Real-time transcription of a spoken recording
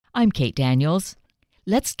I'm Kate Daniels.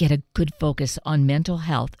 Let's get a good focus on mental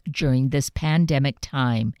health during this pandemic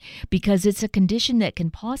time because it's a condition that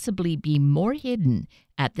can possibly be more hidden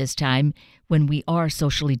at this time when we are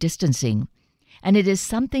socially distancing. And it is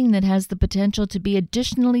something that has the potential to be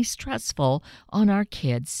additionally stressful on our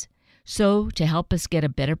kids. So, to help us get a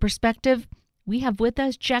better perspective, we have with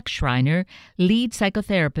us Jack Schreiner, lead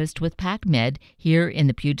psychotherapist with PacMed here in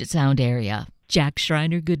the Puget Sound area. Jack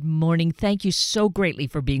Schreiner, good morning. Thank you so greatly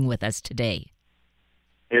for being with us today.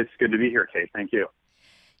 It's good to be here, Kate. Thank you.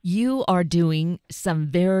 You are doing some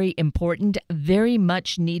very important, very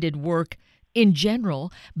much needed work in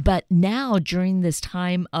general, but now during this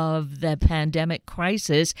time of the pandemic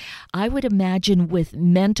crisis, I would imagine with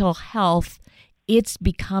mental health, it's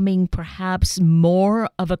becoming perhaps more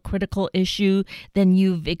of a critical issue than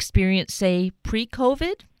you've experienced, say,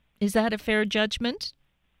 pre-COVID. Is that a fair judgment?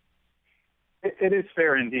 It is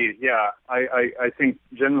fair indeed. Yeah, I think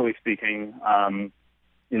generally speaking,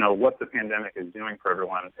 what the pandemic is doing for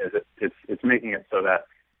everyone is it's making it so that,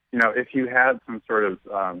 if you had some sort of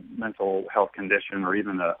mental health condition or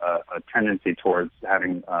even a tendency towards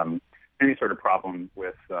having any sort of problem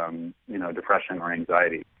with, depression or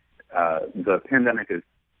anxiety, the pandemic is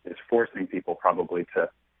forcing people probably to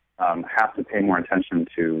have to pay more attention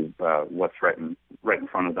to what's right in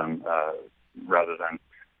front of them rather than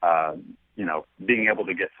being able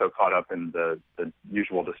to get so caught up in the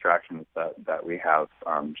usual distractions that we have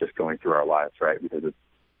just going through our lives, right? Because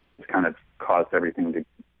it's kind of caused everything to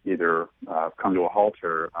either come to a halt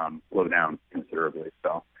or slow down considerably.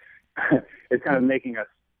 So it's kind of making us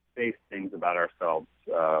face things about ourselves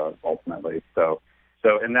ultimately. So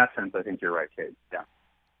in that sense, I think you're right, Kate. Yeah.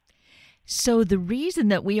 So the reason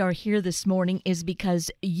that we are here this morning is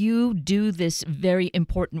because you do this very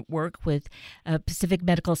important work with Pacific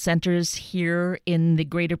Medical Centers here in the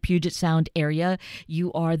greater Puget Sound area.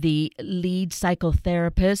 You are the lead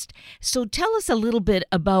psychotherapist. So tell us a little bit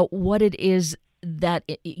about what it is that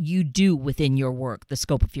you do within your work, the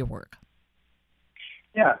scope of your work.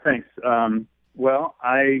 Yeah, thanks. Well,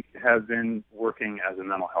 I have been working as a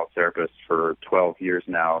mental health therapist for 12 years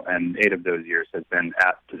now, and 8 of those years have been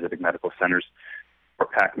at Pacific Medical Centers, or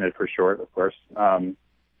PacMed for short, of course. The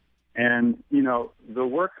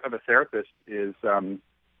work of a therapist is kind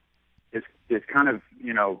of,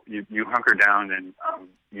 you hunker down and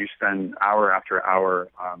you spend hour after hour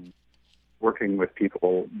working with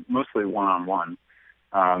people, mostly one-on-one.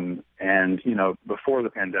 Before the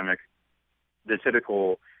pandemic, the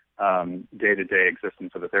typical day-to-day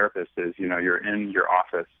existence of a therapist is, you're in your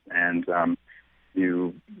office and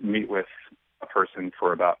you meet with a person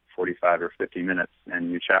for about 45 or 50 minutes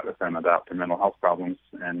and you chat with them about their mental health problems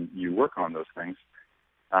and you work on those things.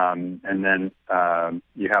 And then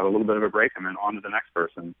you have a little bit of a break and then on to the next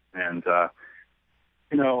person. And,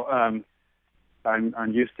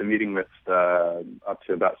 I'm used to meeting with up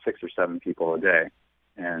to about 6 or 7 people a day.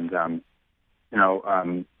 And,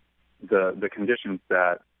 the conditions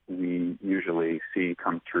that we usually see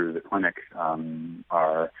come through the clinic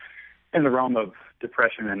are in the realm of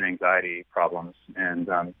depression and anxiety problems. And,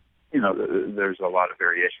 there's a lot of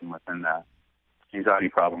variation within that. Anxiety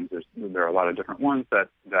problems, there are a lot of different ones that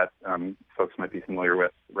folks might be familiar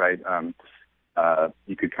with, right?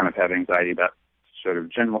 You could kind of have anxiety about sort of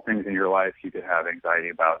general things in your life. You could have anxiety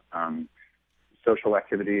about social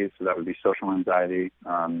activities, so that would be social anxiety.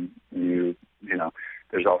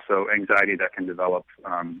 There's also anxiety that can develop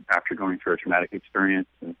after going through a traumatic experience,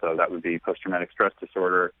 and so that would be post-traumatic stress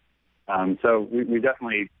disorder. So we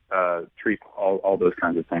definitely treat all those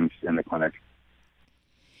kinds of things in the clinic.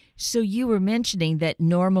 So you were mentioning that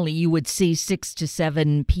normally you would see 6 to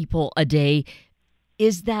 7 people a day.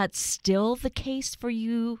 Is that still the case for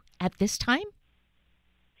you at this time?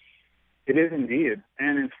 It is indeed.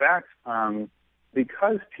 And in fact,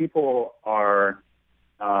 because people are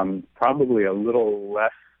probably a little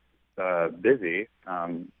less busy,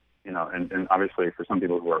 and obviously for some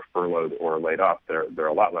people who are furloughed or laid off, they're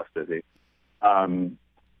a lot less busy.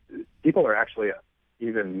 People are actually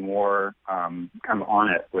even more kind of on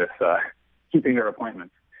it with keeping their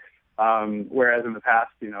appointments. Whereas in the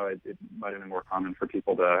past, it might have been more common for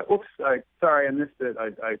people to, sorry, I missed it.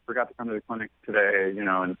 I forgot to come to the clinic today,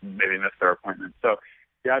 and maybe missed their appointment. So,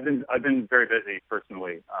 yeah, I've been very busy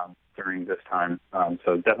personally during this time.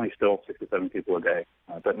 So definitely still 6 to 7 people a day,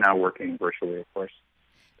 but now working virtually, of course.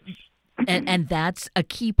 And that's a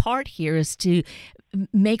key part here is to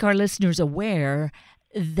make our listeners aware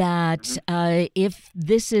that if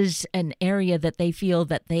this is an area that they feel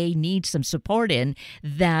that they need some support in,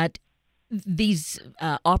 that these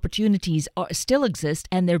opportunities still exist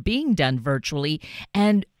and they're being done virtually.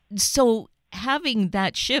 And so having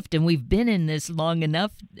that shift, and we've been in this long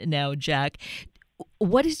enough now, Jack,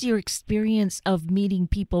 what is your experience of meeting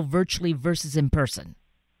people virtually versus in person?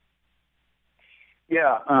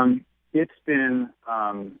 Yeah, it's been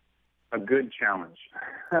a good challenge.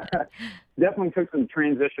 Definitely took some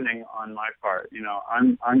transitioning on my part.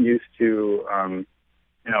 I'm used to,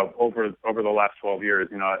 over the last 12 years,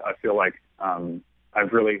 I feel like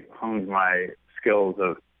I've really honed my skills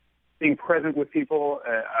of being present with people.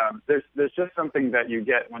 There's just something that you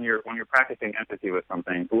get when you're practicing empathy with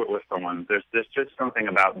someone. There's just something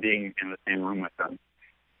about being in the same room with them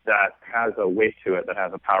that has a weight to it, that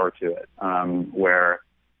has a power to it, where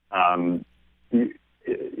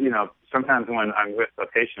sometimes when I'm with a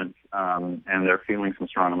patient and they're feeling some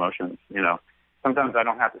strong emotions, sometimes I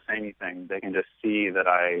don't have to say anything. They can just see that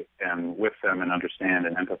I am with them and understand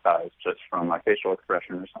and empathize just from my facial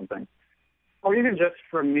expression or something. Or even just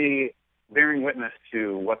from me bearing witness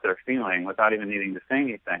to what they're feeling without even needing to say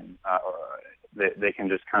anything. They can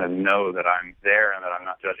just kind of know that I'm there and that I'm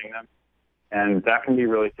not judging them. And that can be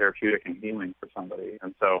really therapeutic and healing for somebody.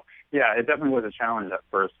 And so, yeah, it definitely was a challenge at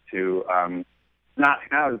first to not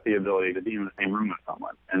have the ability to be in the same room with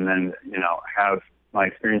someone and then, have my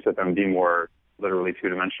experience with them be more literally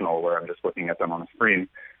two-dimensional where I'm just looking at them on a screen.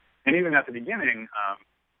 And even at the beginning,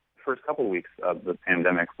 first couple of weeks of the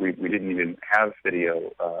pandemic, we didn't even have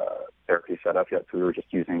video therapy set up yet, so we were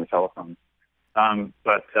just using the telephone. No,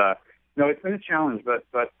 it's been a challenge, but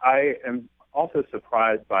I am also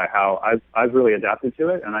surprised by how I've really adapted to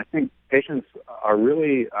it, and I think patients are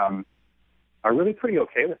really pretty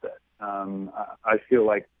okay with it. I feel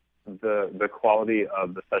like the quality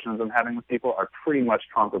of the sessions I'm having with people are pretty much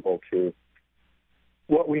comparable to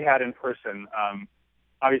what we had in person.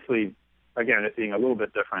 Obviously, again, it being a little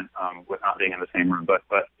bit different with not being in the same room, but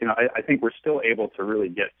I think we're still able to really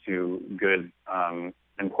get to good,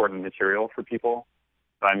 important material for people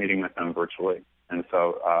by meeting with them virtually. And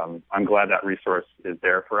so I'm glad that resource is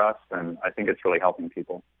there for us, and I think it's really helping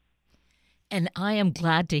people. And I am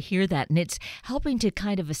glad to hear that. And it's helping to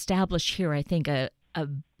kind of establish here, I think, a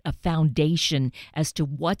foundation as to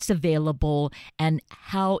what's available and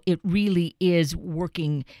how it really is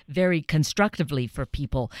working very constructively for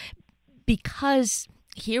people. Because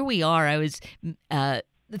here we are, I was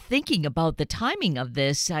thinking about the timing of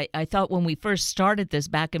this. I thought when we first started this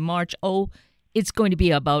back in March, it's going to be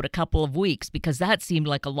about a couple of weeks because that seemed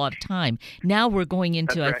like a lot of time. Now we're going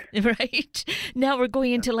into right. Now we're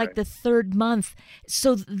going into the third month.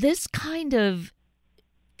 So this kind of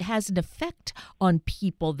has an effect on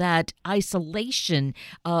people, that isolation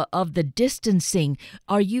of the distancing.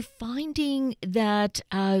 Are you finding that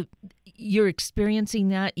you're experiencing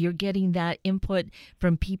that? You're getting that input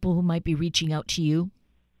from people who might be reaching out to you?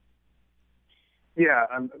 Yeah,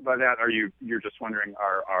 by that, you're just wondering,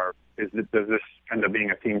 does this end up being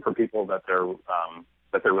a theme for people that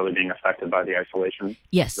they're really being affected by the isolation?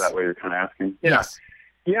 Yes. Is that what you're kind of asking? Yeah. Yes.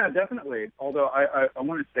 Yeah, definitely. Although I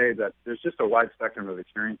want to say that there's just a wide spectrum of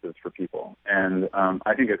experiences for people, and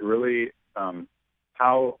I think it really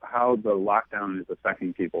how the lockdown is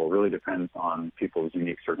affecting people really depends on people's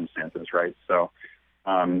unique circumstances, right? So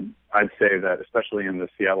I'd say that especially in the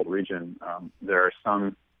Seattle region, there are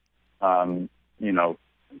some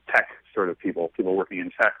tech sort of people working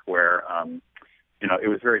in tech where, it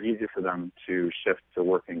was very easy for them to shift to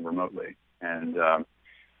working remotely. And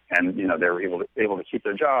they were able to keep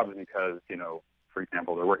their jobs because, for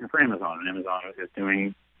example, they're working for Amazon, and Amazon is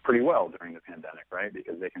doing pretty well during the pandemic, right?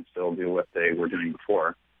 Because they can still do what they were doing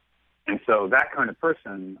before. And so that kind of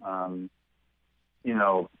person,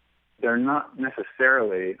 they're not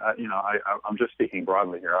necessarily, I'm just speaking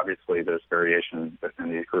broadly here. Obviously, there's variation within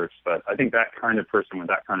these groups, but I think that kind of person with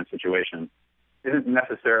that kind of situation isn't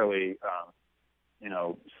necessarily,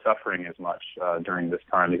 suffering as much during this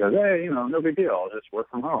time because, hey, no big deal. I'll just work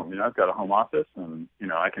from home. I've got a home office, and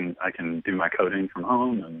I can do my coding from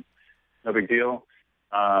home, and no big deal.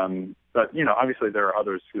 But obviously, there are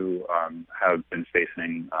others who have been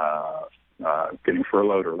facing getting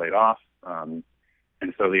furloughed or laid off. And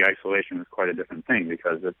so the isolation is quite a different thing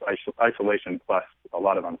because it's isolation plus a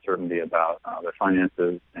lot of uncertainty about their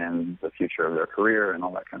finances and the future of their career and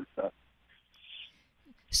all that kind of stuff.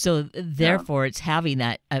 So therefore, It's having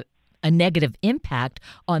that a negative impact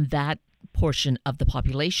on that portion of the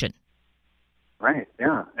population. Right,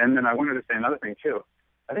 yeah. And then I wanted to say another thing, too.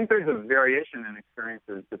 I think there's a variation in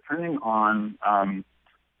experiences depending on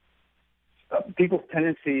people's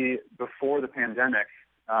tendency before the pandemic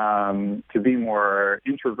to be more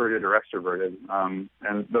introverted or extroverted.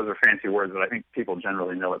 And those are fancy words, but I think people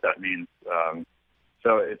generally know what that means.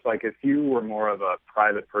 So it's like if you were more of a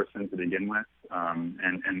private person to begin with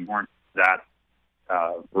and weren't that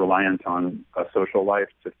reliant on a social life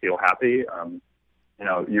to feel happy,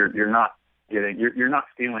 you're not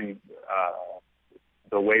feeling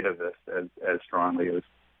the weight of this as strongly as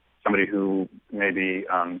somebody who maybe,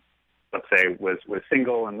 let's say, was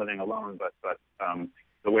single and living alone, but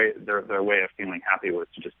the way their way of feeling happy was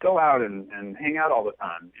to just go out and hang out all the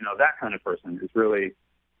time. That kind of person is really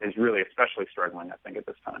especially struggling, I think, at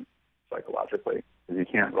this time psychologically, because you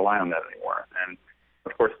can't rely on that anymore. And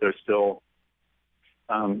of course, there's still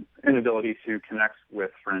inability to connect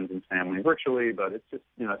with friends and family virtually, but it's just,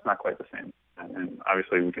 it's not quite the same. And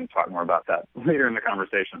obviously we can talk more about that later in the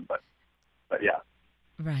conversation, but yeah.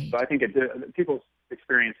 Right. So I think people's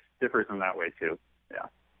experience differs in that way too. Yeah.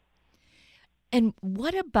 And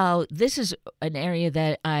what about, this is an area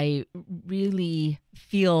that I really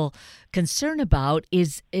feel concerned about,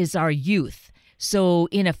 is our youth. So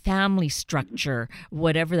in a family structure,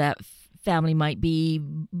 whatever that family might be,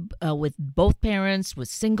 with both parents, with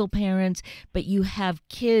single parents, but you have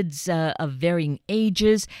kids of varying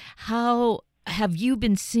ages. How have you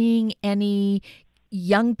been seeing any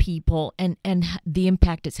young people and the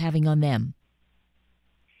impact it's having on them?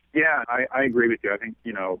 Yeah, I agree with you. I think,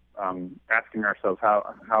 asking ourselves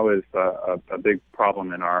how is a big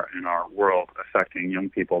problem in our world affecting young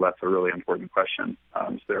people, that's a really important question.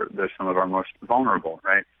 They're some of our most vulnerable,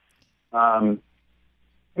 right?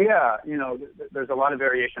 Yeah, there's a lot of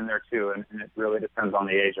variation there too, and it really depends on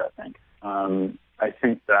the age, I think. I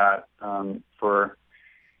think that for,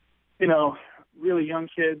 really young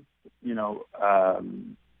kids,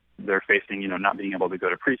 they're facing, not being able to go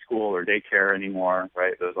to preschool or daycare anymore,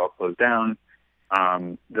 right? Those all closed down.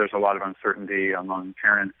 There's a lot of uncertainty among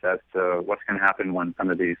parents as to what's going to happen when some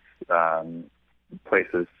of these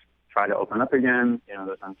places try to open up again.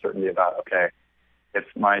 There's uncertainty about, okay, if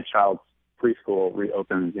my child's preschool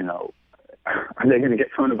reopens, are they going to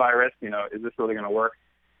get coronavirus? Is this really going to work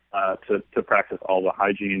to practice all the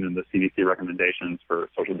hygiene and the CDC recommendations for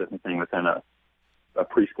social distancing within a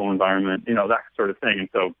preschool environment, that sort of thing. And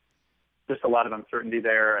so just a lot of uncertainty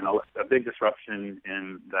there, and a big disruption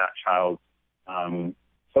in that child's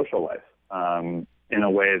social life in a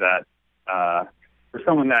way that for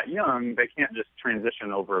someone that young, they can't just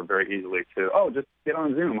transition over very easily to, just get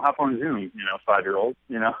on Zoom, hop on Zoom, 5-year-olds,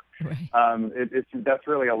 Right. That's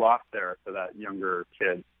really a loss there for that younger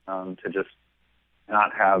kid to just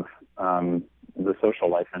not have the social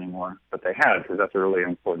life anymore that they had, because that's a really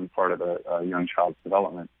important part of a young child's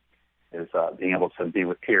development, is being able to be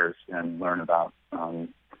with peers and learn about,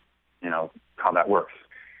 how that works.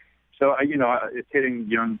 So, it's hitting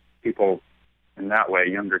young people in that way,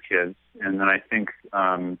 younger kids. And then I think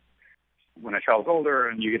when a child's older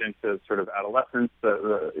and you get into sort of adolescence,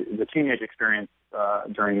 the teenage experience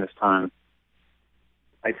during this time,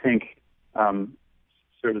 I think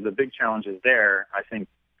sort of the big challenges there, I think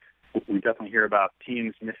we definitely hear about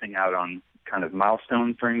teens missing out on kind of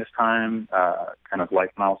milestones during this time, kind of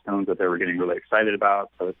life milestones that they were getting really excited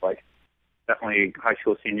about. So it's like definitely high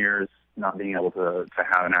school seniors not being able to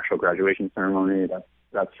have an actual graduation ceremony.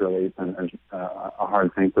 That's really a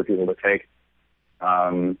hard thing for people to take.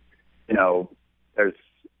 There's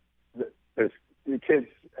kids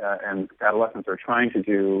and adolescents are trying to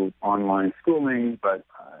do online schooling, but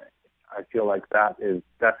I feel like that's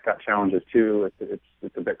got challenges too.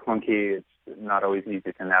 It's a bit clunky. It's not always easy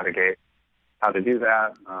to navigate how to do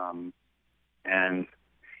that. And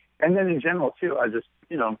then in general too, I just,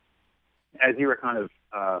 as you were kind of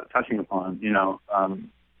touching upon,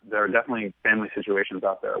 there are definitely family situations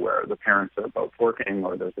out there where the parents are both working,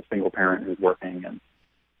 or there's a single parent who's working, and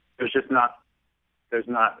there's not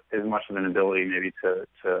as much of an ability maybe to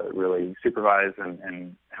really supervise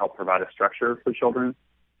and help provide a structure for children.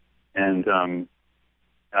 And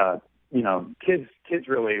kids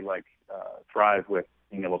really thrive with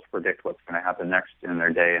being able to predict what's going to happen next in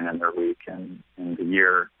their day and in their week and in the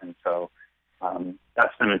year. And so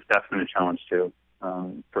that's been a challenge too,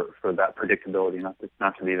 for that predictability not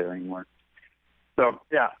to be there anymore. So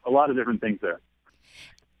yeah, a lot of different things there.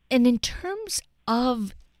 And in terms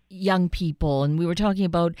of young people, and we were talking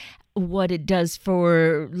about what it does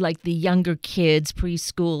for like the younger kids,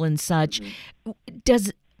 preschool and such,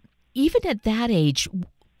 does, even at that age,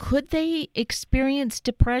 could they experience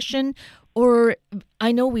depression? Or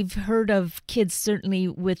I know we've heard of kids certainly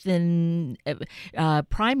within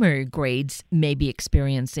primary grades maybe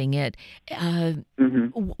experiencing it.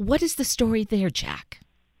 What is the story there, Jack?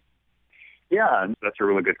 Yeah, that's a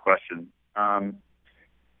really good question.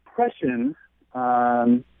 Depression,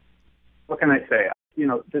 what can I say?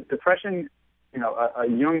 Depression, a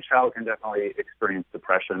young child can definitely experience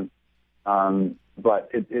depression, but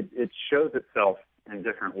it shows itself in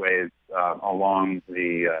different ways along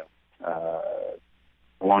the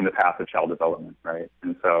path of child development, right?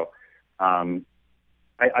 And so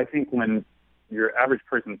I think when your average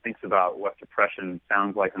person thinks about what depression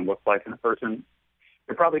sounds like and looks like in a person,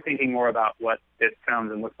 they're probably thinking more about what it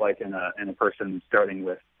sounds and looks like in a person starting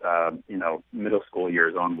with middle school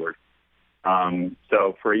years onward.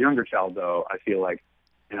 So for a younger child, though, I feel like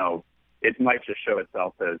it might just show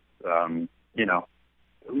itself as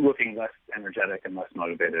looking less energetic and less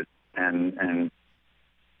motivated, and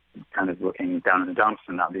kind of looking down in the dumps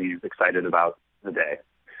and not being as excited about the day.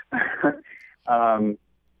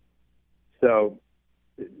 So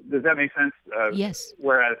does that make sense? Yes.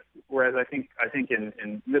 Whereas I think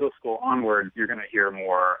in middle school onward, you're going to hear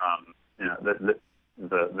more.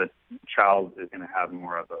 The child is going to have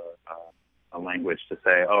more of a language to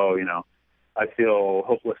say, I feel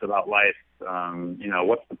hopeless about life.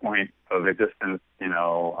 What's the point of existence?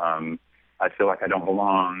 I feel like I don't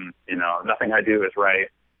belong. Nothing I do is right.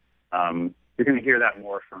 You're going to hear that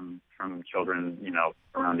more from children,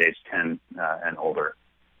 around age 10 and older.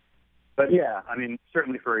 But yeah, I mean,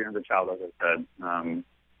 certainly for a younger child, as I said,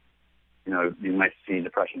 you might see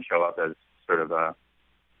depression show up as sort of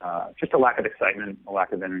just a lack of excitement, a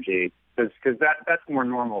lack of energy, because that's more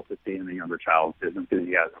normal to see in a younger child, is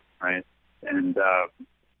enthusiasm, right? And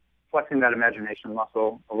flexing that imagination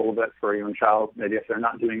muscle a little bit for a young child, maybe if they're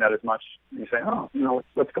not doing that as much, you say,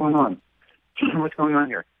 what's going on? What's going on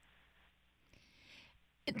here?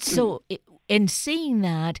 So, in seeing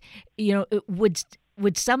that,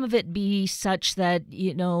 would some of it be such that,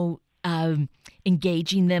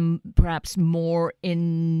 engaging them perhaps more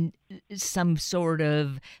in some sort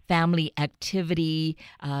of family activity,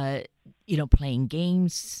 playing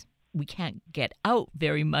games? We can't get out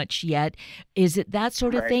very much yet. Is it that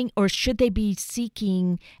sort of thing? Or should they be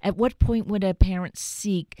seeking, at what point would a parent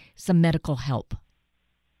seek some medical help?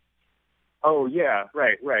 Oh, yeah,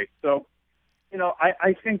 right. So,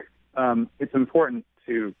 I think it's important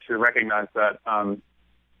to recognize that,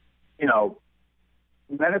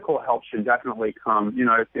 medical help should definitely come,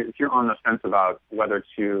 if you're on the fence about whether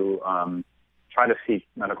to try to seek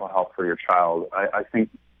medical help for your child, I think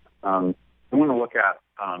you want to look at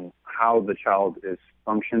how the child is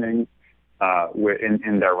functioning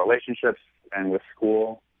in their relationships and with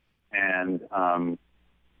school. And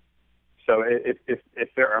so if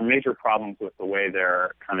there are major problems with the way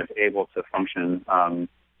they're kind of able to function,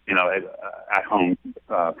 at home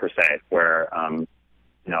per se, where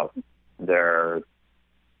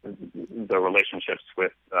the relationships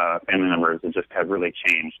with family members have really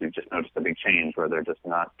changed. We've just noticed a big change where they're just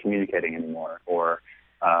not communicating anymore, or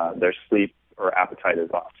their sleep or appetite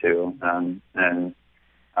is off too, and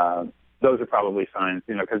those are probably signs,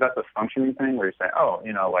 because that's a functioning thing where you say,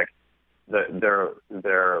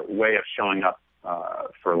 their way of showing up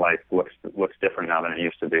for life looks different now than it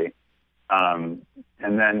used to be. And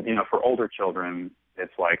then, for older children,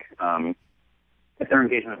 it's like if their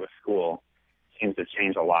engagement with school seems to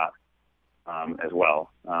change a lot as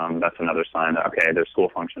well. That's another sign that, their school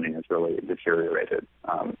functioning has really deteriorated.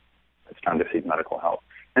 It's time to seek medical help.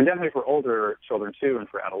 And definitely for older children, too, and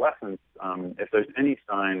for adolescents, if there's any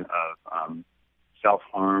sign of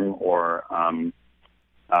self-harm or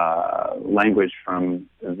language from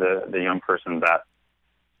the young person that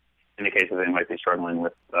indicates that they might be struggling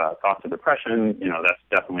with thoughts of depression, that's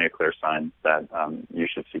definitely a clear sign that you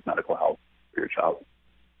should seek medical help for your child.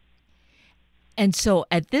 And so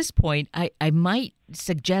at this point, I might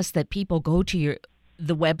suggest that people go to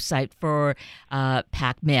the website for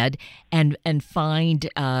PacMed and find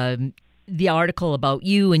the article about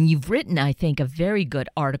you. And you've written, I think, a very good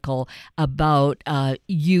article about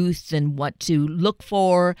youth and what to look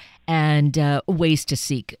for and ways to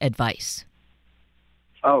seek advice.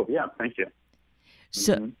 Oh, yeah. Thank you.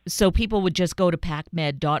 So people would just go to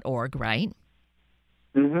pacmed.org, right?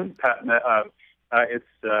 Mm-hmm. PacMed. It's,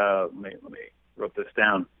 let me wrote this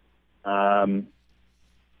down.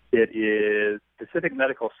 It is Pacific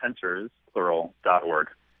Medical Centers, plural.org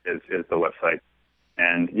is the website.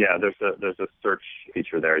 And yeah, there's a search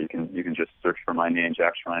feature there. You can just search for my name,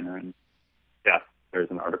 Jack Schreiner, and yeah,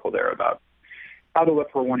 there's an article there about how to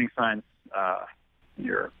look for warning signs in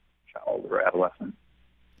your child or adolescent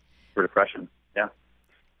for depression. Yeah.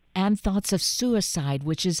 And thoughts of suicide,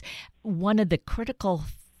 which is one of the critical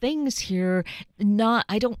things here.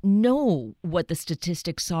 I don't know what the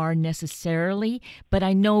statistics are necessarily, but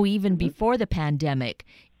I know even before the pandemic,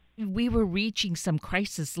 we were reaching some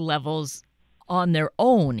crisis levels on their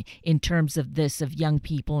own in terms of young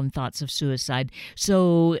people and thoughts of suicide.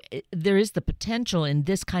 So there is the potential in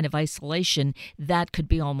this kind of isolation that could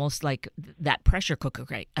be almost like that pressure cooker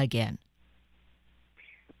again.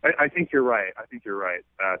 I think you're right. I think you're right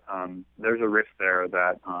that there's a risk there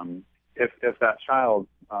that if that child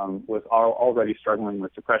was already struggling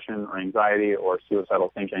with depression or anxiety or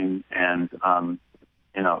suicidal thinking, and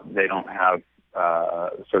they don't have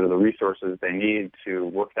sort of the resources they need to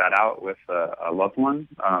work that out with a loved one,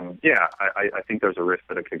 I think there's a risk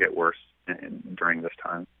that it could get worse during this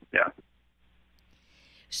time. Yeah.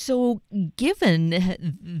 So,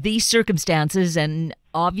 given these circumstances, and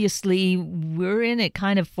obviously we're in it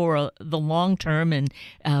kind of for the long term, and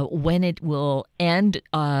when it will end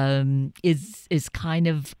is kind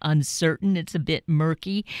of uncertain. It's a bit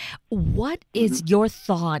murky. What is your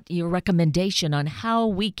thought, your recommendation on how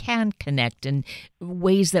we can connect in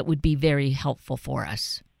ways that would be very helpful for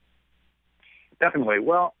us? Definitely.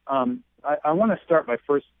 Well, I want to start by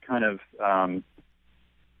first kind of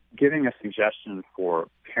giving a suggestion for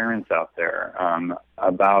parents out there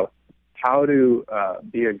about how to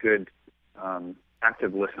be a good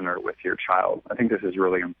active listener with your child. I think this is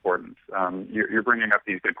really important. You're bringing up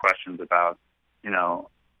these good questions about,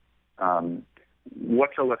 what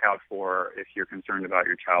to look out for if you're concerned about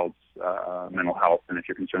your child's mental health, and if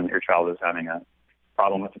you're concerned that your child is having a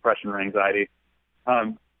problem with depression or anxiety.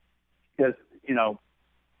 Because,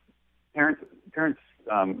 parents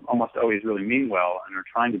almost always really mean well and are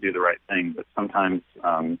trying to do the right thing, but sometimes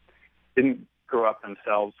didn't grow up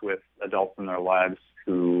themselves with adults in their lives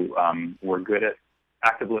who were good at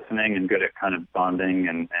active listening and good at kind of bonding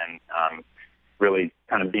and really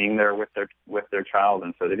kind of being there with their child,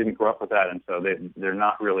 and so they didn't grow up with that, and so they're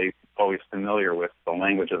not really always familiar with the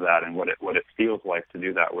language of that and what it feels like to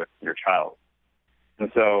do that with your child.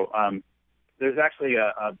 And so there's actually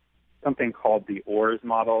something called the OARS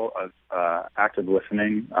model of active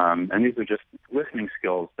listening, and these are just listening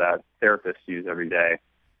skills that therapists use every day.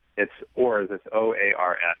 It's OARS. It's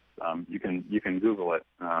OARS. You can Google it,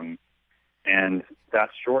 and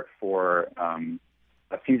that's short for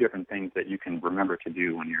a few different things that you can remember to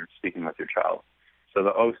do when you're speaking with your child. So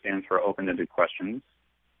the O stands for open-ended questions.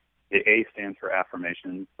 The A stands for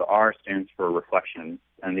affirmations. The R stands for reflections,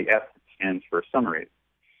 and the S stands for summaries.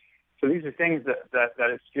 So these are things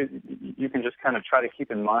that you can just kind of try to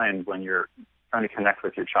keep in mind when you're trying to connect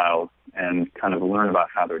with your child and kind of learn about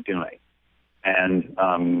how they're doing. And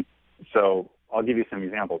so I'll give you some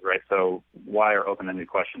examples, right? So why are open-ended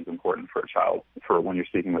questions important for a child, for when you're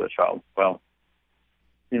speaking with a child? Well,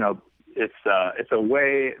 it's a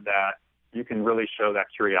way that you can really show that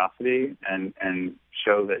curiosity and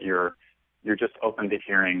show that you're just open to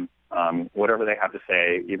hearing whatever they have to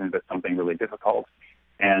say, even if it's something really difficult.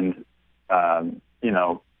 And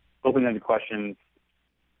open-ended questions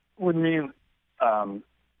would mean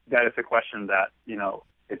that it's a question that,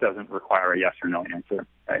 it doesn't require a yes or no answer,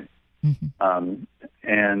 right? Mm-hmm.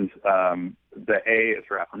 The A is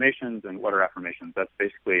for affirmations, and what are affirmations? That's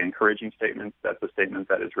basically encouraging statements. That's a statement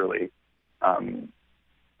that is really,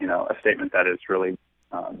 a statement that is really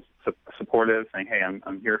supportive, saying, hey,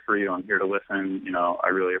 I'm here for you. I'm here to listen. I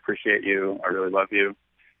really appreciate you. I really love you.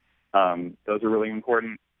 Those are really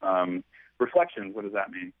important. Reflections, what does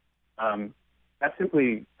that mean? That's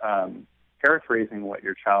simply paraphrasing what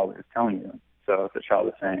your child is telling you. So if the child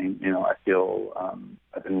is saying, I feel,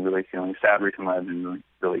 I've been really feeling sad recently, I've been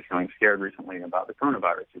really feeling scared recently about the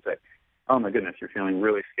coronavirus, you say, oh my goodness, you're feeling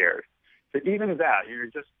really scared. So even that, you're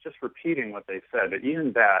just repeating what they said, but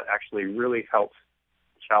even that actually really helps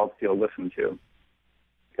the child feel listened to,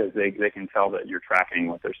 because they can tell that you're tracking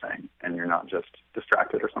what they're saying and you're not just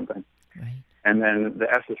distracted or something. Right. And then the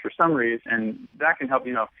S is for summaries, and that can help,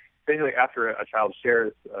 basically after a child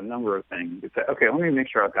shares a number of things, you say, okay, let me make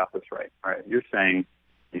sure I've got this right. All right, you're saying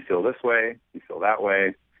you feel this way, you feel that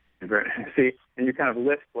way, and you kind of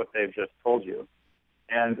list what they've just told you.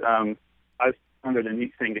 And I've found it a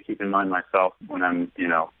neat thing to keep in mind myself when I'm,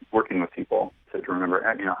 working with people, to remember,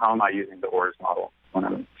 how am I using the OARS model when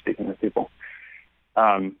I'm speaking with people?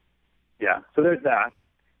 So there's that.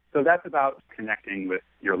 So that's about connecting with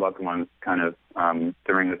your loved ones kind of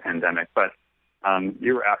during the pandemic. But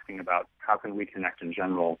you were asking about how can we connect in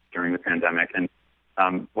general during the pandemic.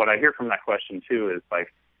 And what I hear from that question, too, is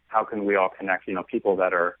like, how can we all connect, people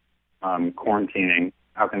that are quarantining,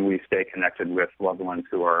 how can we stay connected with loved ones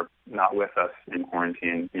who are not with us in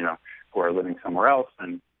quarantine, who are living somewhere else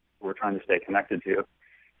and we're trying to stay connected to.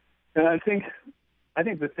 And I think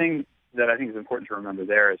the thing that I think is important to remember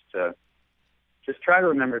there is to just try to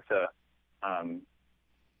remember to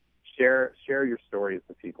share your stories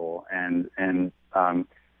with people, and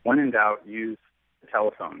when in doubt, use the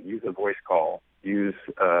telephone, use a voice call, use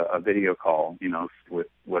a video call, with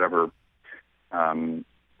whatever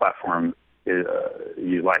platform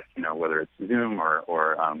you like, whether it's Zoom or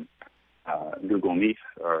Google Meet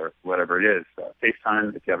or whatever it is,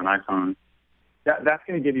 FaceTime if you have an iPhone. That's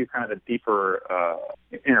going to give you kind of a deeper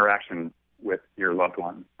interaction with your loved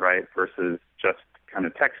one, right? Versus just kind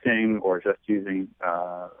of texting or just using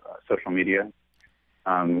social media.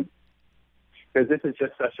 Because this is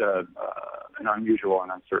just such an unusual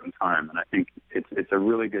and uncertain time, and I think it's a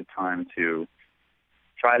really good time to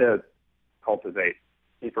try to cultivate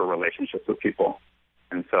deeper relationships with people.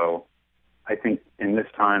 And so I think in this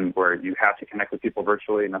time where you have to connect with people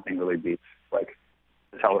virtually, nothing really beats like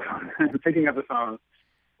the telephone, picking up the phone,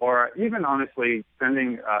 or even honestly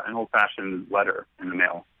sending an old-fashioned letter in the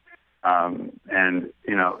mail. And,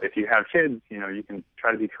 if you have kids, you can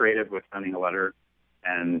try to be creative with sending a letter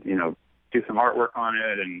and, do some artwork on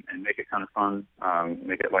it and make it kind of fun,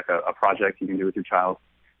 make it like a project you can do with your child.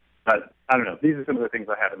 But I don't know. These are some of the things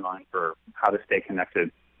I have in mind for how to stay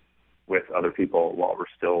connected with other people while we're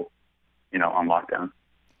still, on lockdown.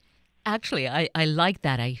 Actually, I like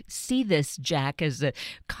that. I see this, Jack, as a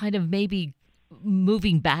kind of maybe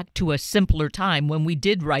moving back to a simpler time when we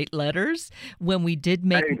did write letters, when we did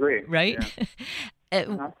make, I agree. Right?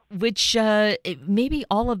 Yeah. Which maybe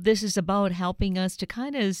all of this is about helping us to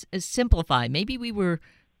kind of simplify. Maybe we were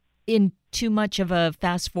in too much of a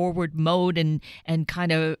fast forward mode and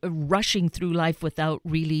kind of rushing through life without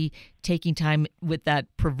really taking time with that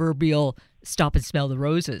proverbial stop and smell the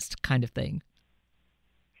roses kind of thing.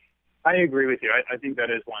 I agree with you. I think that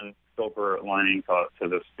is one silver lining to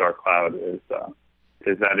this dark cloud is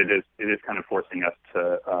that it is kind of forcing us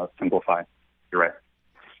to simplify. You're right.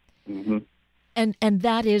 Mm-hmm. And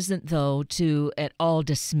that isn't, though, to at all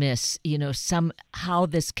dismiss, how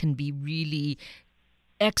this can be really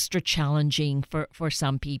extra challenging for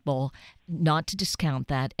some people, not to discount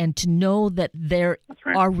that, and to know that there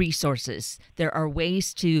are resources. There are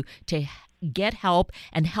ways to get help,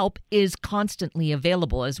 and help is constantly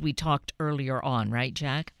available, as we talked earlier on, right,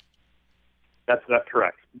 Jack? That's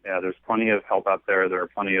correct. Yeah, there's plenty of help out there. There are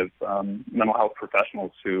plenty of mental health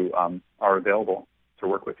professionals who are available to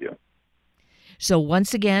work with you. So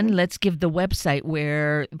once again, let's give the website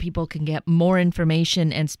where people can get more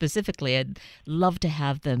information, and specifically, I'd love to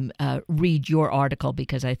have them read your article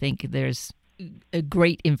because I think there's a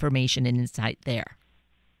great information and insight there.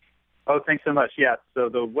 Oh, thanks so much. Yeah, so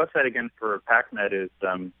the website again for PACMed is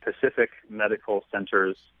Pacific Medical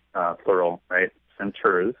Centers, plural, right?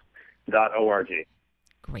 Centers.org.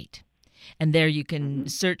 Great. And there you can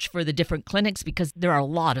search for the different clinics because there are a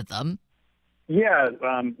lot of them. Yeah,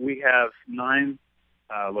 we have 9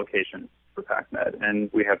 locations for PACMed, and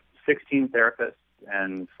we have 16 therapists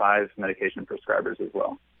and 5 medication prescribers as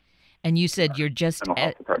well. And you said you're just mental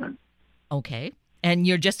health department. Okay, and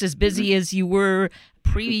you're just as busy as you were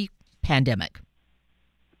pre-pandemic.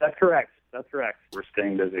 That's correct. We're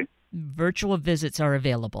staying busy. Virtual visits are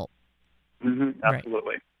available. Absolutely.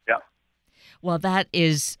 Right. Yeah. Well, that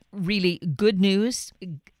is really good news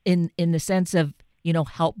in the sense of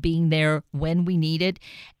help being there when we need it.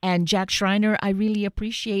 And Jack Schreiner, I really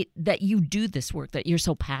appreciate that you do this work, that you're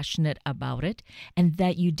so passionate about it, and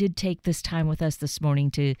that you did take this time with us this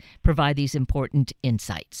morning to provide these important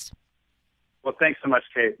insights. Well, thanks so much,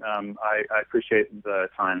 Kate. I appreciate the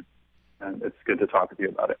time, and it's good to talk with you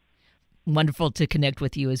about it. Wonderful to connect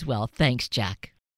with you as well. Thanks, Jack.